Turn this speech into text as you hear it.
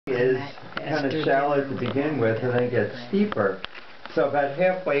is kind of shallow to begin with and then gets steeper. So about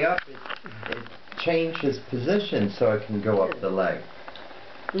halfway up it changes position so it can go up the leg.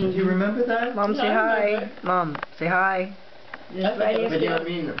 Do you remember that? Mom, say hi. Mom, say hi. But I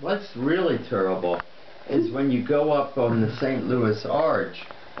mean, what's really terrible is when you go up on the St. Louis Arch.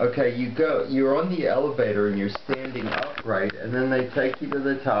 Okay, you're on the elevator and you're standing upright, and then they take you to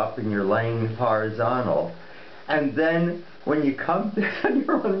the top and you're laying horizontal. And then when you come down,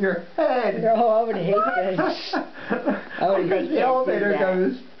 you're on your head. Oh, I would hate this. Because the elevator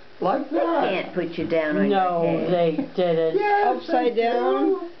goes like that. They can't put you down on your head. No, they didn't. Yes, upside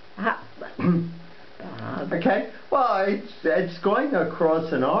down. Okay, well, it's going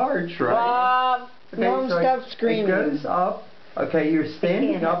across an arch, right? Bob, okay, Mom, so stop screaming. It goes up. Okay, you're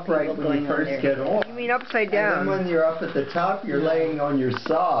standing upright when you first get off. You mean upside down? And then when you're up at the top, you're laying on your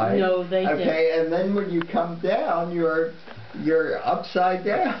side. No, they didn't. Okay, and then when you come down, you're upside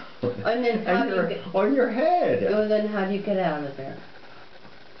down. And then how do you get on your head. Well, then how do get out of there?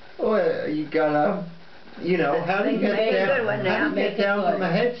 Well, you gotta, you know, how do you get down? How do you get down from a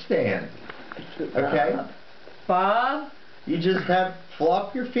headstand? Okay, Bob. You just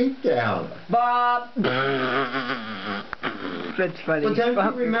flop your feet down. Bob. That's funny. Well, don't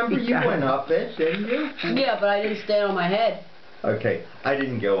you remember you went up it, didn't you? Yeah, but I didn't stand on my head. Okay, I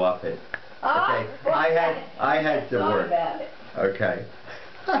didn't go up it. Okay, I had to work. Okay.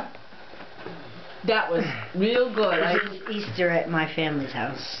 That was real good. It was Easter at my family's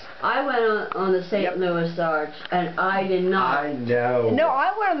house. I went on the St. Louis Arch, and I did not. I know. No,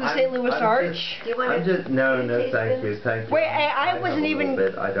 I went on the St. Louis Arch. No, thank you. Wait, I wasn't even.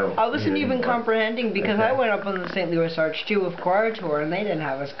 I wasn't even comprehending because I went up on the St. Louis Arch too with choir tour, and they didn't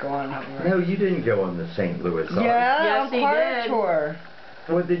have us go on up there. No, you didn't go on the St. Louis Arch. Yeah, on choir tour.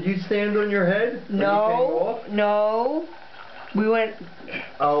 Well, did you stand on your head? No, no. We went.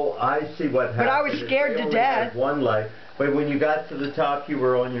 Oh, I see what happened. But I was scared to death. One leg. But when you got to the top, you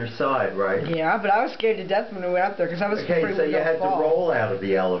were on your side, right? Yeah, but I was scared to death when we went up there because I was afraid we were going to fall. Okay, so you had to roll out of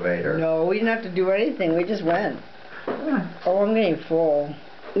the elevator. No, we didn't have to do anything. We just went. Oh, I'm getting full.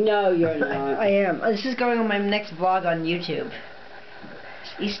 No, you're not. I am. This is going on my next vlog on YouTube.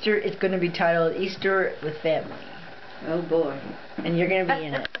 Easter, it's going to be titled Easter with Family. Oh, boy. And you're going to be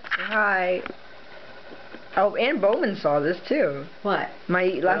in it. Hi. Oh, Ann Bowman saw this too. What? My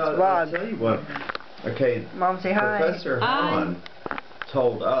last vlog. I'll tell you what. Okay, Mom, say hi. Professor Hahn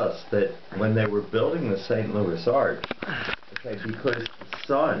told us that when they were building the St. Louis Arch, okay, because the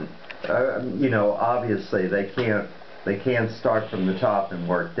sun, you know, obviously they can't start from the top and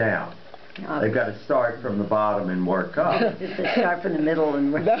work down. They've got to start from the bottom and work up. Start from the middle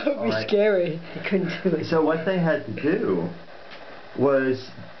and work. That would be scary. They couldn't do it. So what they had to do was,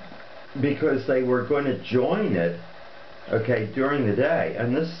 because they were going to join it, okay, during the day,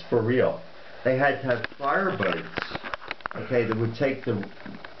 and this is for real, they had to have fire boats, okay, that would take the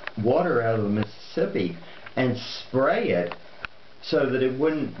water out of the Mississippi and spray it so that it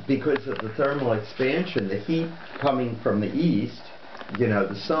wouldn't, because of the thermal expansion, the heat coming from the east, you know,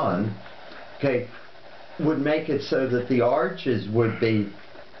 the sun, okay, would make it so that the arches would be,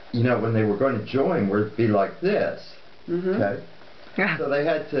 you know, when they were going to join, would be like this, okay? So they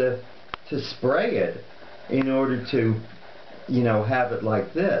had to spray it in order to, you know, have it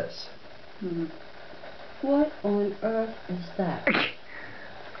like this. What on earth is that?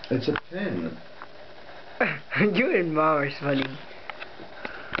 It's a pin. You and Mom are funny.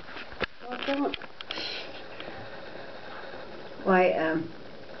 Well, don't. Why,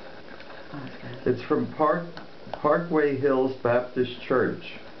 It's from Parkway Hills Baptist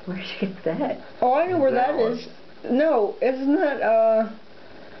Church. Where'd you get that? Oh, I know where that is. No, isn't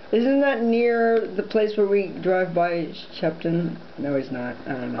that near the place where we drive by Shepton? No, it's not.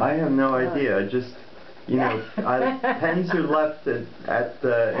 I don't know. I have no idea. I just, you know, pens are left in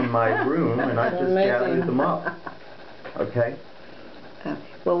my room, and I just gathered them up. Okay.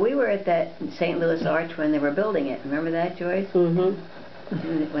 Well, we were at that St. Louis Arch when they were building it. Remember that, Joyce? Mm-hmm.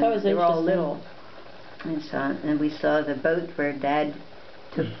 When they were all little. And we saw the boat where Dad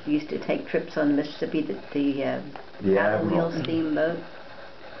used to take trips on the Mississippi, the paddle wheel steamboat.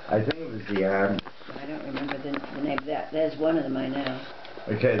 I think it was the Admiral. I don't remember the name of that. There's one of them I know.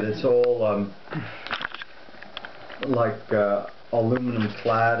 Okay, that's all like aluminum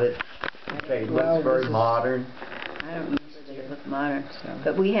cladded. Okay, it looks very modern. I don't remember that it looked modern.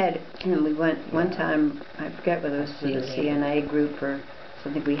 But we went one time, I forget whether it was the CNA group or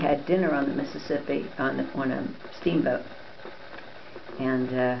something, we had dinner on the Mississippi on a steamboat. And